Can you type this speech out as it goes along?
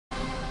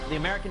The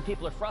American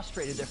people are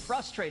frustrated. They're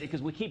frustrated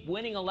because we keep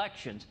winning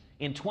elections.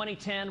 In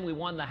 2010, we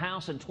won the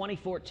House. In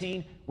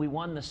 2014, we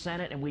won the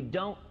Senate. And we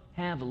don't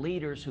have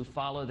leaders who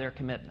follow their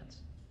commitments.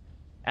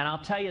 And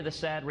I'll tell you the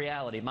sad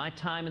reality. My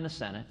time in the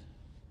Senate,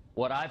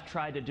 what I've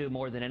tried to do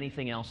more than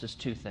anything else is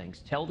two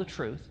things. Tell the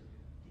truth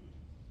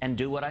and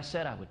do what I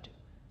said I would do.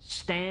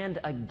 Stand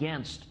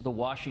against the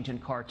Washington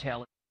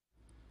cartel.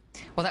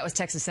 Well, that was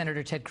Texas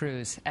Senator Ted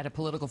Cruz at a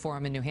political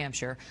forum in New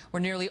Hampshire,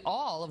 where nearly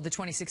all of the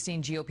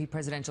 2016 GOP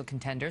presidential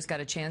contenders got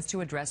a chance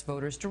to address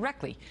voters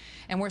directly,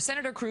 and where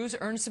Senator Cruz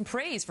earned some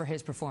praise for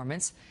his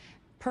performance,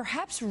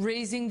 perhaps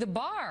raising the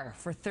bar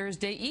for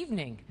Thursday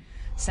evening.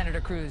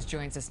 Senator Cruz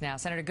joins us now.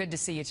 Senator, good to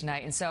see you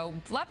tonight. And so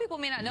a lot of people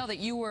may not know that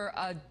you were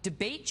a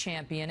debate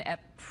champion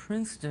at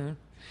Princeton.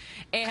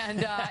 And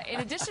in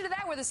addition to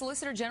that, we're the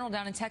Solicitor General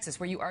down in Texas,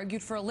 where you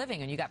argued for a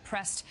living and you got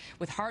pressed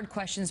with hard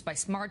questions by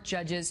smart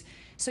judges.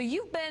 So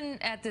you've been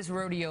at this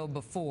rodeo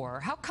before.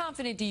 How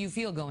confident do you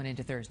feel going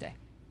into Thursday?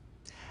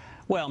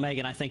 Well,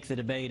 Megyn, I think the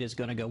debate is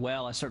going to go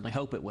well. I certainly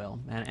hope it will.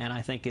 And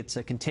I think it's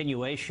a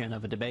continuation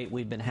of a debate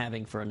we've been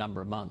having for a number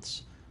of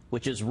months,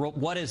 which is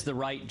what is the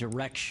right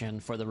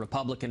direction for the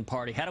Republican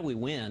Party? How do we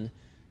win,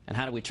 and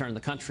how do we turn the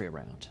country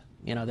around?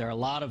 You know, there are a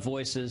lot of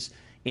voices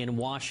in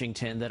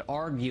Washington that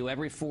argue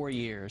every 4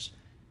 years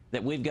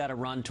that we've got to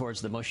run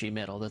towards the mushy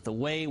middle, that the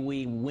way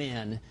we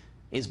win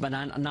is by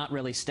not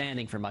really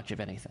standing for much of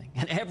anything.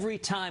 And every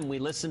time we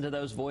listen to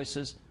those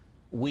voices,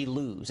 we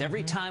lose.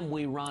 Every time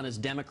we run as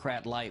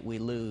Democrat light, we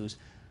lose.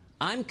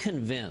 I'm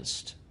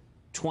convinced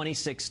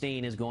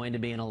 2016 is going to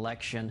be an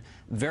election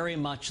very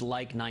much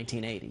like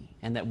 1980,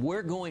 and that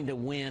we're going to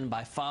win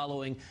by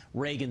following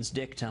Reagan's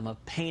dictum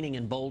of painting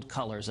in bold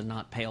colors and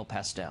not pale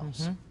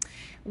pastels.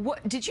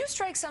 Did you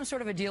strike some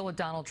sort of a deal with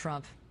Donald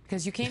Trump?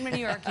 Because you came to New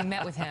York, you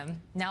met with him.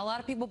 Now, a lot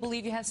of people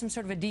believe you have some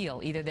sort of a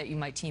deal, either that you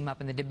might team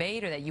up in the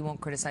debate or that you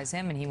won't criticize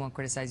him and he won't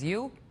criticize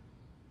you.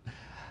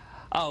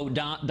 Oh,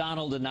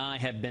 Donald and I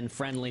have been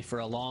friendly for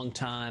a long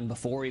time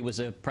before he was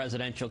a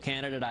presidential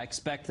candidate. I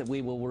expect that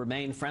we will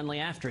remain friendly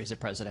after he's a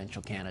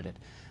presidential candidate.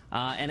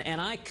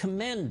 And I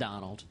commend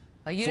Donald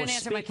you for didn't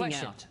answer my speaking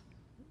question.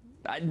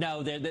 out.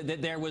 No,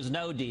 there was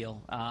no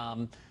deal.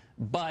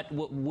 But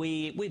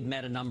we've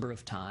met a number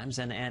of times,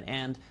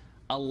 and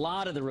a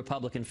lot of the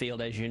Republican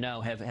field, as you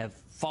know, have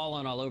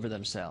fallen all over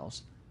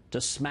themselves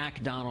to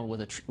smack Donald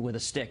with a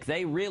stick.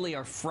 They really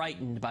are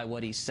frightened by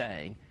what he's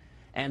saying.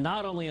 And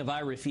not only have I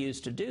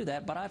refused to do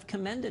that, but I've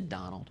commended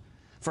Donald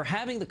for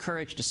having the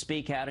courage to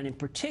speak out, and in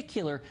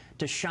particular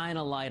to shine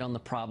a light on the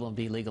problem of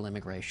illegal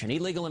immigration.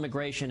 Illegal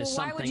immigration is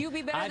something why would you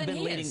be better I've than been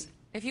he leading. is?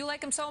 If you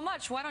like him so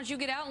much, why don't you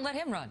get out and let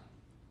him run?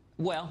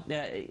 Well,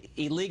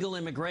 illegal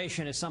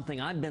immigration is something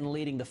I've been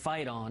leading the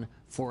fight on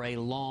for a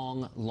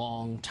long,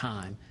 long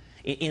time.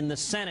 In the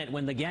Senate,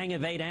 when the Gang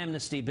of Eight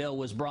amnesty bill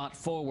was brought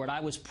forward,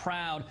 I was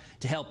proud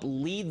to help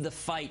lead the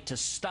fight to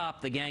stop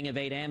the Gang of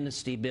Eight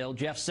amnesty bill.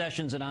 Jeff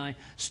Sessions and I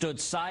stood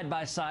side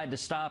by side to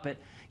stop it.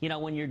 You know,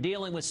 when you're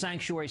dealing with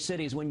sanctuary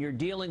cities, when you're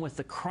dealing with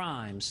the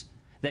crimes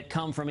that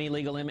come from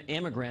illegal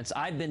immigrants,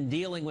 I've been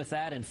dealing with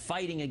that and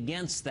fighting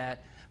against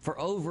that for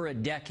over a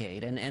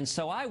decade. And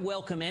so I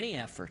welcome any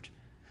effort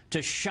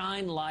to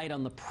shine light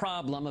on the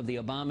problem of the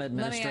Obama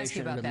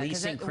administration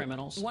releasing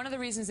criminals. One of the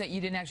reasons that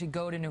you didn't actually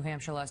go to New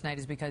Hampshire last night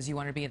is because you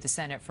wanted to be at the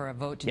Senate for a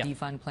vote to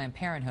defund Planned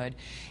Parenthood.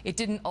 It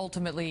didn't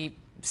ultimately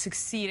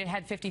succeed. It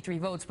had 53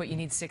 votes, but you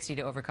need 60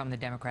 to overcome the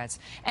Democrats.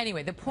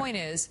 Anyway, the point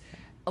is,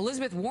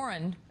 Elizabeth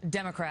Warren,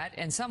 Democrat,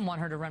 and some want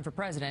her to run for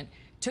president,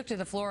 took to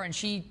the floor and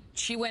she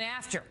went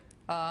after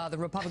the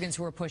Republicans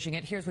who were pushing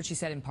it. Here's what she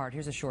said in part.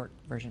 Here's a short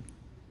version.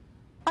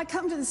 I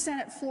come to the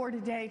Senate floor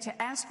today to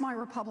ask my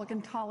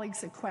Republican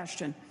colleagues a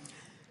question.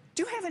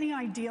 Do you have any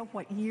idea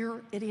what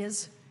year it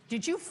is?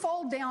 Did you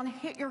fall down,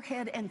 hit your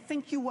head, and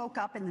think you woke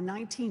up in the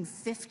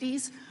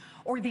 1950s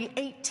or the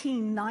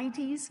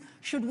 1890s?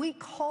 Should we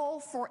call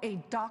for a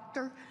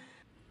doctor?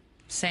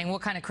 Saying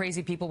what kind of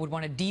crazy people would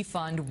want to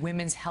defund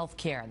women's health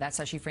care. That's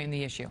how she framed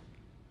the issue.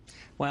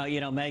 Well,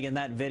 you know, Megyn,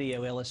 that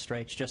video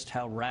illustrates just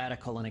how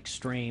radical and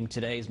extreme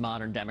today's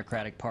modern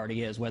Democratic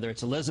Party is. Whether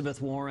it's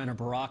Elizabeth Warren or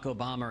Barack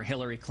Obama or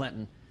Hillary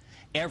Clinton,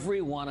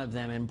 every one of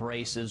them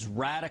embraces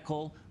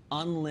radical,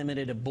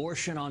 unlimited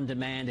abortion on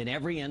demand in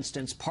every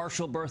instance,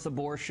 partial birth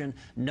abortion,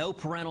 no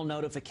parental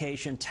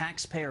notification,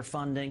 taxpayer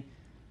funding.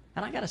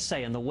 And I got to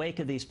say, in the wake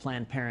of these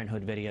Planned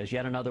Parenthood videos,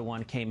 yet another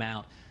one came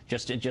out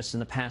just in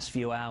the past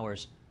few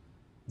hours.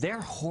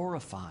 They're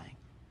horrifying.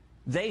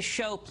 They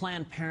show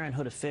Planned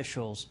Parenthood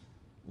officials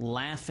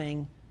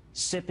laughing,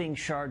 sipping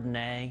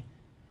Chardonnay,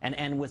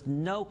 and with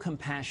no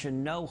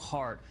compassion, no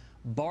heart,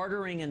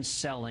 bartering and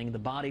selling the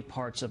body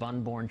parts of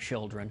unborn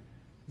children.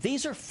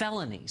 These are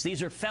felonies.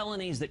 These are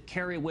felonies that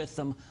carry with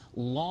them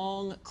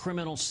long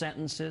criminal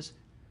sentences.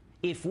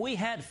 If we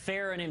had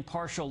fair and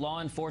impartial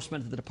law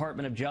enforcement at the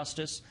Department of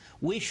Justice,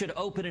 we should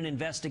open an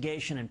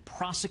investigation and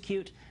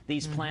prosecute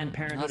these Planned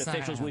Parenthood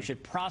officials. We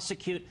should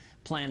prosecute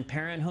Planned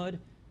Parenthood.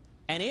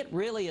 And it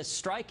really is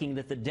striking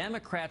that the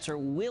Democrats are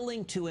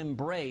willing to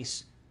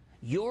embrace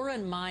your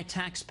and my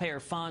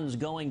taxpayer funds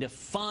going to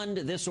fund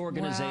this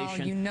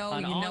organization, well,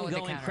 an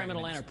ongoing the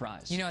criminal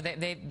enterprise? You know,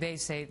 they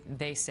say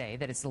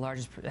that it's the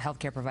largest health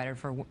care provider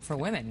for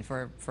women,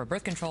 for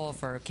birth control,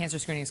 for cancer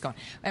screening, and so on.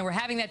 And we're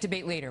having that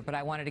debate later, but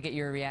I wanted to get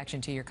your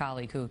reaction to your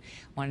colleague who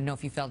wanted to know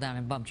if you fell down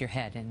and bumped your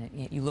head,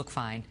 and you look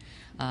fine.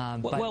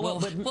 But we'll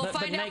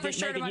find out for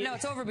sure tomorrow. No,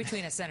 it's over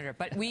between us, Senator.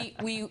 But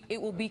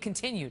it will be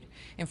continued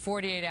in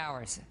 48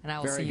 hours, and I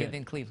will see you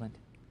in Cleveland.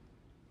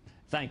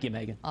 Thank you,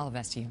 Megyn. All the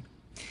best to you.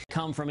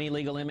 Come from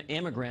illegal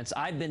immigrants.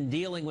 I've been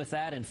dealing with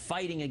that and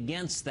fighting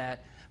against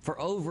that for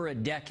over a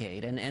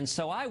decade. And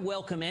so I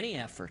welcome any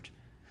effort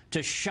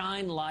to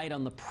shine light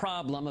on the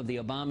problem of the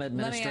Obama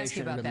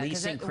administration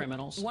releasing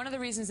criminals. One of the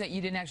reasons that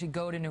you didn't actually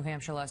go to New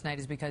Hampshire last night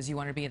is because you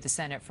wanted to be at the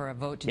Senate for a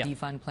vote to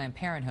defund Planned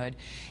Parenthood.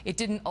 It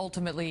didn't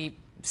ultimately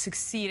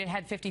succeed. It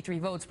had 53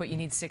 votes, but you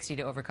need 60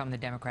 to overcome the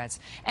Democrats.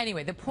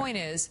 Anyway, the point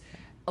is,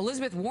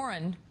 Elizabeth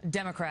Warren,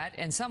 Democrat,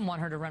 and some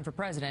want her to run for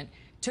president,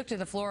 took to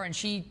the floor and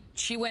she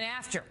went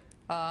after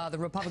the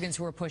Republicans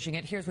who were pushing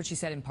it. Here's what she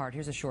said in part.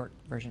 Here's a short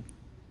version.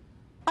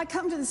 I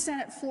come to the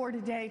Senate floor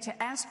today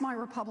to ask my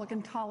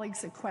Republican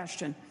colleagues a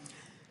question.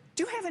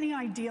 Do you have any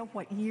idea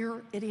what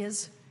year it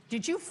is?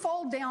 Did you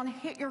fall down,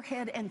 hit your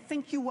head, and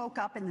think you woke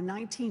up in the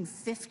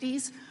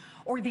 1950s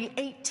or the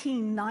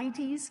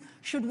 1890s?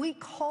 Should we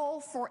call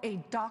for a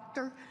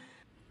doctor?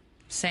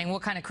 Saying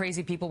what kind of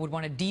crazy people would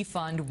want to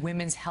defund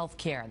women's health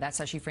care. That's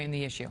how she framed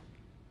the issue.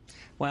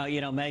 Well,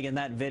 you know, Megyn,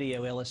 that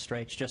video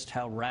illustrates just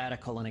how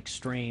radical and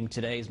extreme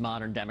today's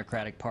modern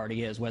Democratic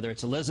Party is. Whether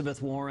it's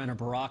Elizabeth Warren or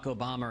Barack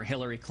Obama or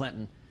Hillary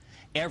Clinton,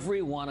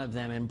 every one of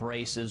them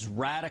embraces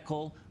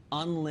radical,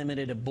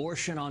 unlimited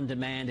abortion on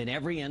demand in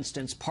every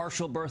instance,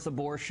 partial birth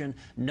abortion,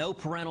 no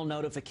parental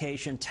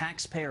notification,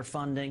 taxpayer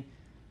funding.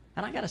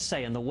 And I got to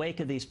say, in the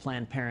wake of these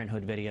Planned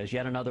Parenthood videos,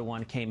 yet another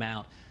one came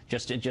out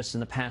just in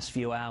the past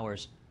few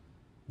hours.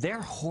 They're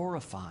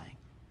horrifying.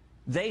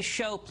 They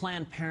show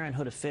Planned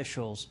Parenthood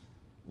officials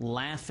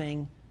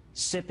laughing,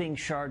 sipping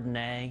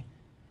Chardonnay,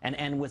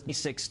 and with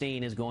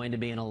 2016 is going to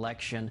be an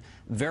election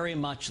very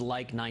much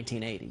like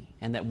 1980,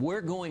 and that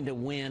we're going to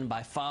win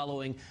by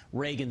following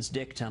Reagan's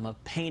dictum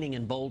of painting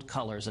in bold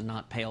colors and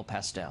not pale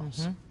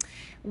pastels.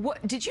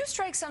 Did you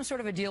strike some sort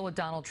of a deal with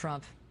Donald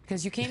Trump?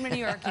 Because you came to New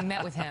York, you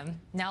met with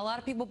him. Now, a lot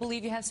of people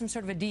believe you have some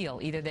sort of a deal,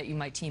 either that you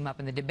might team up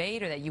in the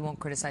debate or that you won't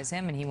criticize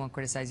him and he won't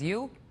criticize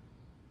you.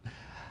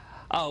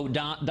 Oh,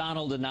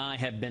 Donald and I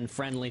have been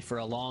friendly for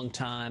a long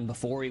time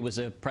before he was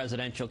a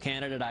presidential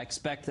candidate. I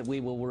expect that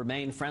we will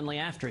remain friendly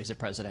after he's a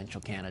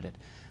presidential candidate.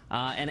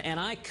 And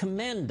I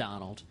commend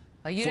Donald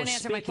you for didn't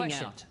answer my speaking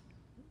question.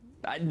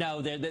 out.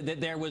 No,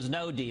 there was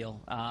no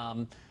deal.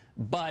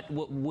 But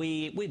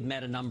we've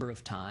met a number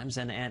of times,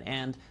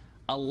 and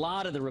a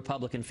lot of the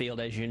Republican field,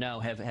 as you know,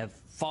 have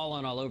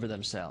fallen all over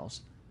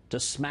themselves to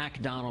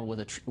smack Donald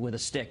with a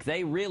stick.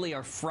 They really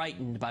are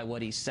frightened by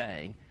what he's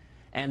saying.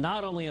 And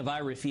not only have I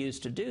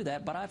refused to do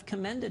that, but I've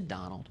commended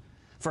Donald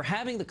for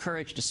having the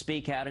courage to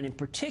speak out, and in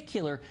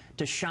particular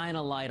to shine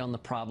a light on the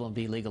problem of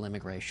illegal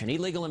immigration.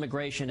 Illegal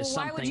immigration is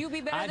something why would you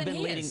be better I've than been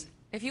he leading. is?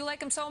 If you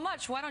like him so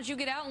much, why don't you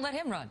get out and let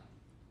him run?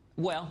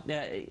 Well,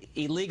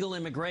 illegal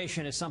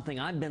immigration is something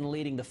I've been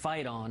leading the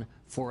fight on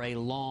for a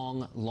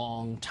long,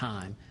 long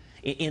time.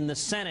 In the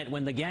Senate,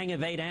 when the Gang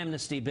of Eight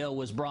amnesty bill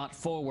was brought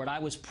forward, I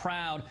was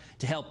proud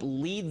to help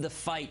lead the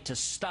fight to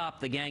stop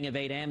the Gang of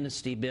Eight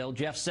amnesty bill.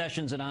 Jeff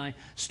Sessions and I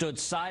stood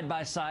side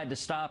by side to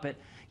stop it.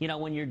 You know,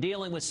 when you're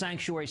dealing with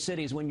sanctuary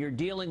cities, when you're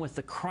dealing with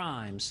the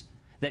crimes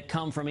that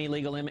come from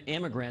illegal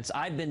immigrants,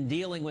 I've been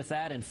dealing with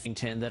that in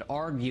Washington that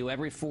argue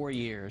every 4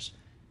 years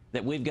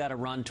that we've got to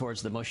run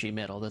towards the mushy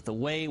middle, that the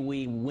way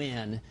we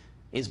win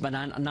is by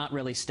not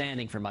really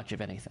standing for much of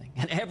anything.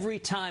 And every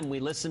time we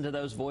listen to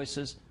those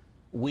voices,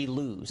 we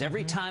lose.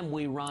 Every time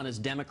we run as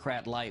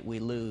Democrat light, we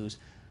lose.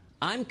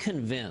 I'm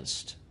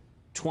convinced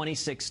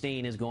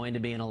 2016 is going to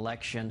be an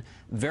election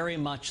very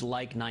much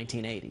like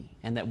 1980,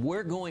 and that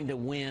we're going to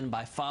win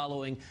by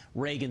following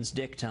Reagan's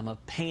dictum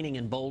of painting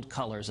in bold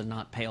colors and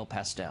not pale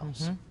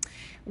pastels.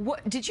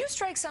 Did you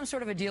strike some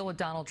sort of a deal with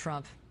Donald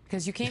Trump?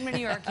 Because you came to New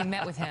York, you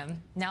met with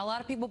him. Now, a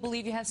lot of people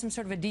believe you have some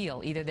sort of a deal,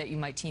 either that you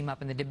might team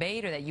up in the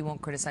debate or that you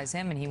won't criticize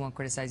him and he won't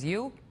criticize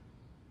you.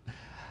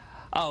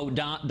 Oh,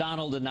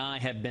 Donald and I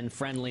have been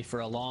friendly for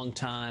a long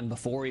time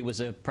before he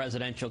was a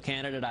presidential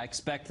candidate. I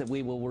expect that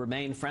we will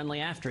remain friendly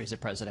after he's a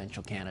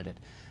presidential candidate.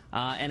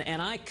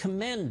 And I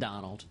commend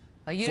Donald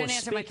you for didn't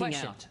answer my speaking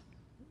question.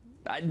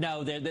 out.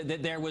 No,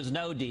 there was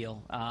no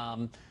deal.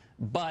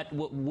 But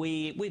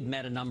we've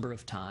met a number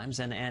of times,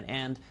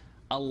 and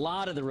a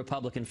lot of the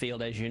Republican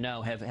field, as you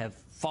know, have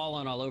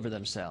fallen all over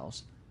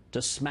themselves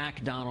to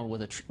smack Donald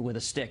with a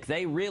stick.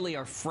 They really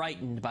are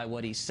frightened by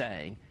what he's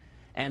saying.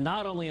 And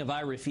not only have I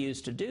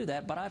refused to do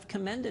that, but I've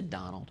commended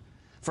Donald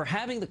for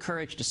having the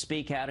courage to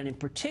speak out, and in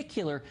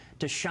particular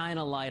to shine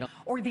a light on.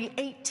 Or the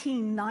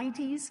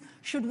 1890s?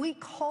 Should we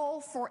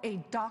call for a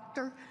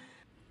doctor?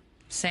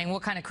 Saying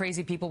what kind of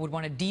crazy people would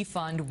want to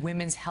defund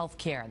women's health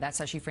care. That's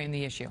how she framed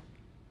the issue.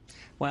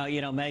 Well,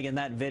 you know, Megyn,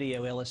 that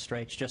video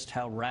illustrates just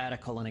how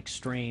radical and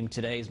extreme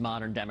today's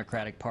modern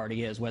Democratic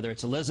Party is. Whether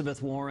it's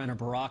Elizabeth Warren or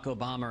Barack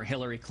Obama or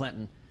Hillary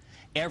Clinton,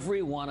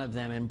 every one of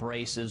them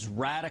embraces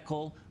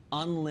radical,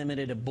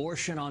 unlimited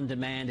abortion on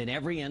demand in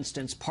every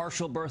instance,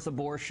 partial birth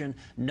abortion,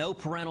 no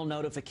parental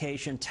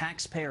notification,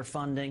 taxpayer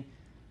funding.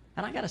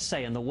 And I got to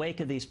say, in the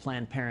wake of these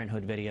Planned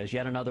Parenthood videos,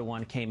 yet another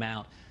one came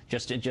out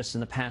just in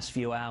the past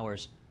few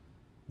hours.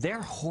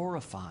 They're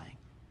horrifying.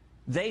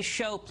 They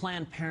show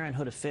Planned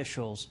Parenthood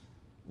officials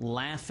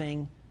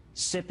laughing,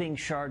 sipping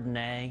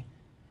Chardonnay,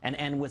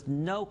 and with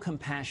no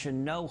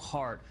compassion, no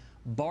heart,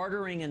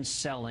 bartering and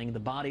selling the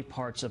body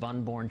parts of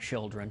unborn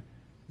children.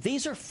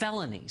 These are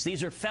felonies.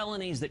 These are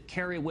felonies that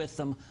carry with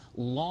them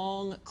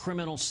long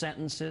criminal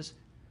sentences.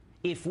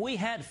 If we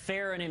had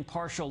fair and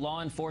impartial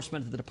law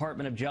enforcement at the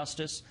Department of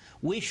Justice,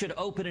 we should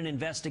open an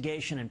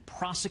investigation and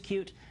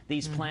prosecute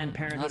these Planned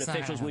Parenthood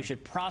officials. We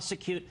should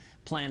prosecute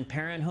Planned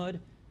Parenthood.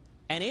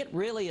 And it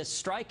really is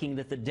striking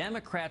that the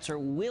Democrats are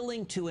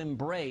willing to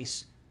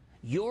embrace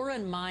your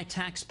and my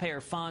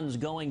taxpayer funds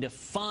going to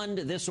fund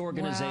this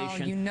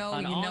organization,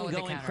 an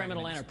ongoing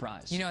criminal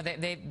enterprise. You know,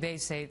 they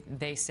say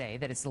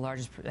that it's the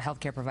largest health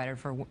care provider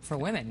for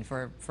women,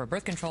 for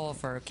birth control,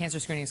 for cancer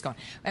screening,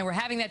 and we're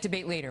having that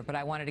debate later, but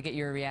I wanted to get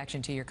your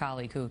reaction to your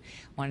colleague who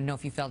wanted to know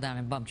if you fell down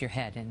and bumped your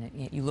head,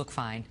 and you look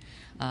fine.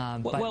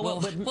 But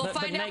we'll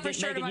find out for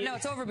sure tomorrow. No,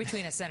 it's over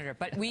between us, Senator,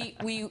 but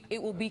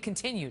it will be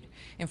continued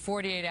in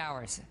 48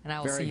 hours, and I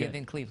will see you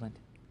in Cleveland.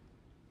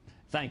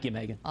 Thank you,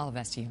 Megyn. All the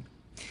best to you.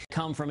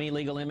 Come from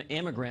illegal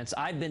immigrants.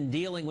 I've been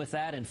dealing with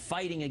that and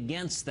fighting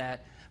against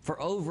that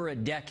for over a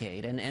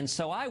decade. And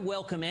so I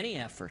welcome any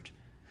effort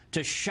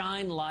to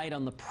shine light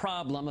on the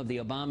problem of the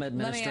Obama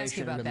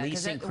administration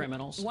releasing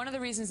criminals. One of the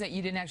reasons that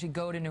you didn't actually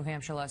go to New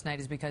Hampshire last night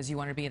is because you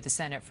wanted to be at the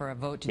Senate for a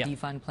vote to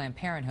defund Planned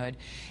Parenthood.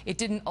 It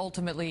didn't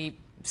ultimately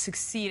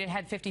succeed. It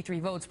had 53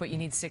 votes, but you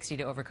need 60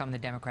 to overcome the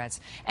Democrats.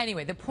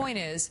 Anyway, the point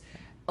is,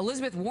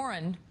 Elizabeth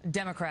Warren,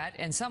 Democrat,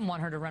 and some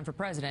want her to run for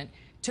president,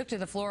 took to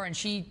the floor and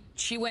she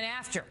went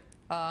after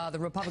the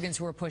Republicans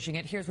who were pushing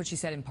it. Here's what she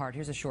said in part.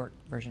 Here's a short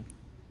version.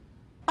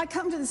 I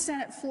come to the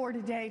Senate floor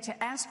today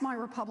to ask my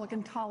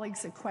Republican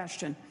colleagues a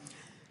question.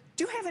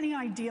 Do you have any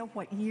idea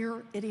what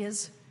year it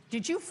is?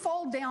 Did you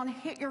fall down,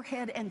 hit your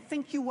head, and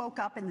think you woke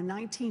up in the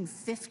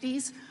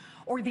 1950s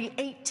or the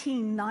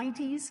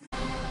 1890s?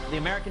 The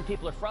American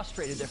people are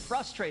frustrated. They're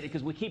frustrated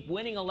because we keep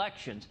winning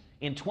elections.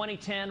 In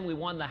 2010, we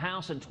won the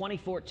House. In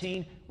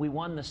 2014, we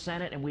won the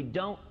Senate, and we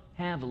don't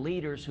have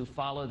leaders who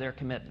follow their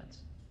commitments.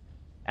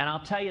 And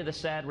I'll tell you the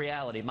sad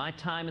reality. My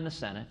time in the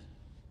Senate,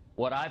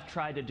 what I've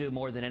tried to do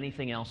more than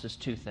anything else is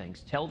two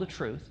things: tell the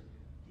truth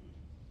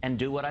and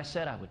do what I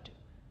said I would do.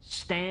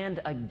 Stand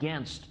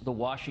against the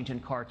Washington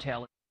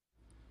cartel.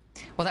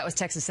 Well, that was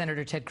Texas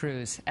Senator Ted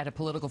Cruz at a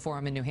political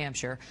forum in New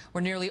Hampshire,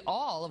 where nearly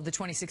all of the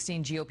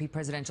 2016 GOP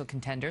presidential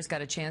contenders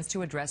got a chance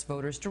to address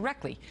voters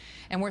directly,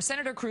 and where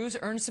Senator Cruz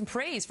earned some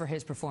praise for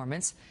his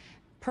performance,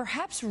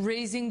 perhaps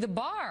raising the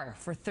bar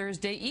for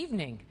Thursday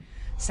evening.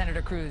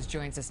 Senator Cruz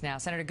joins us now.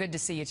 Senator, good to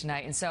see you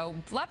tonight. And so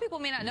a lot of people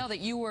may not know that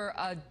you were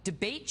a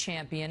debate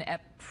champion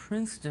at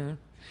Princeton.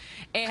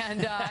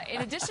 And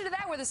in addition to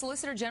that, we're the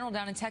Solicitor General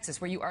down in Texas,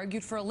 where you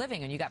argued for a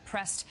living and you got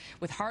pressed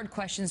with hard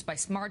questions by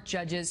smart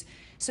judges.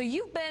 So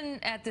you've been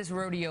at this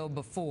rodeo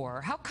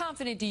before. How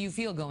confident do you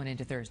feel going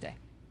into Thursday?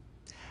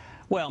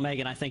 Well,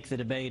 Megyn, I think the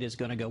debate is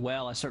going to go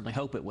well. I certainly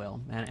hope it will.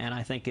 And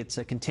I think it's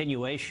a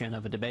continuation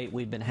of a debate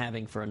we've been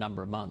having for a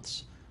number of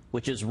months,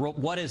 which is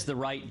what is the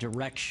right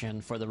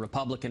direction for the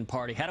Republican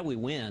Party? How do we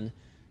win,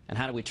 and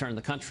how do we turn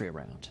the country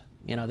around?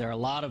 You know, there are a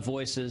lot of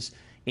voices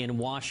in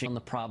Washington on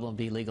the problem of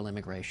illegal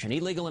immigration.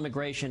 Illegal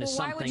immigration is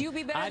something why would you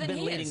be better I've than been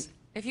he leading. is?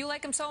 If you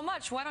like him so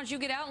much, why don't you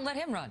get out and let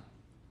him run?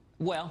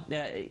 Well,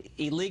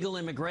 illegal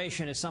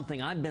immigration is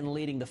something I've been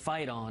leading the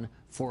fight on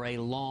for a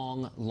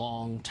long,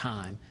 long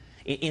time.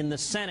 In the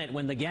Senate,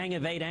 when the Gang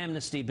of Eight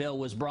amnesty bill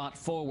was brought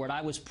forward,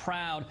 I was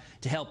proud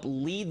to help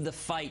lead the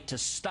fight to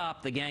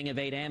stop the Gang of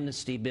Eight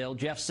amnesty bill.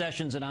 Jeff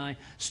Sessions and I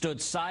stood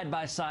side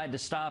by side to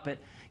stop it.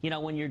 You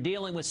know, when you're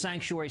dealing with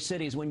sanctuary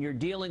cities, when you're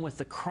dealing with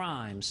the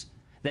crimes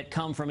that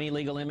come from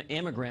illegal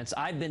immigrants,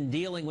 I've been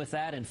dealing with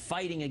that and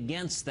fighting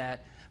against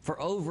that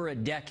for over a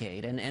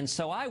decade. And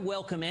so I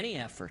welcome any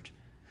effort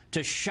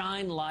to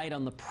shine light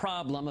on the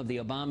problem of the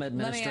Obama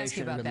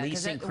administration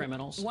releasing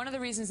criminals. One of the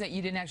reasons that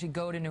you didn't actually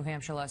go to New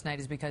Hampshire last night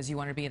is because you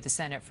wanted to be at the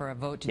Senate for a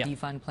vote to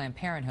defund Planned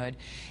Parenthood.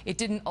 It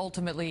didn't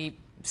ultimately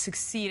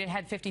succeed. It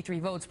had 53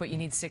 votes, but you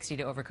need 60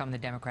 to overcome the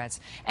Democrats.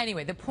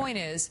 Anyway, the point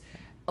is,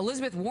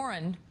 Elizabeth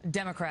Warren,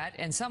 Democrat,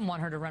 and some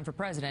want her to run for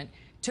president,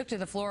 took to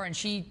the floor and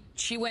she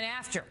went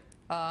after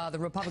the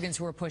Republicans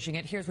who were pushing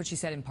it. Here's what she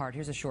said in part.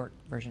 Here's a short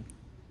version.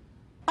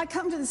 I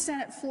come to the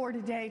Senate floor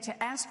today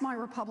to ask my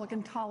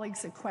Republican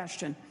colleagues a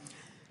question.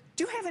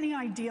 Do you have any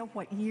idea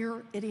what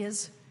year it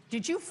is?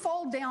 Did you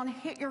fall down,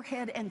 hit your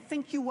head, and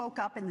think you woke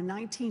up in the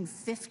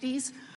 1950s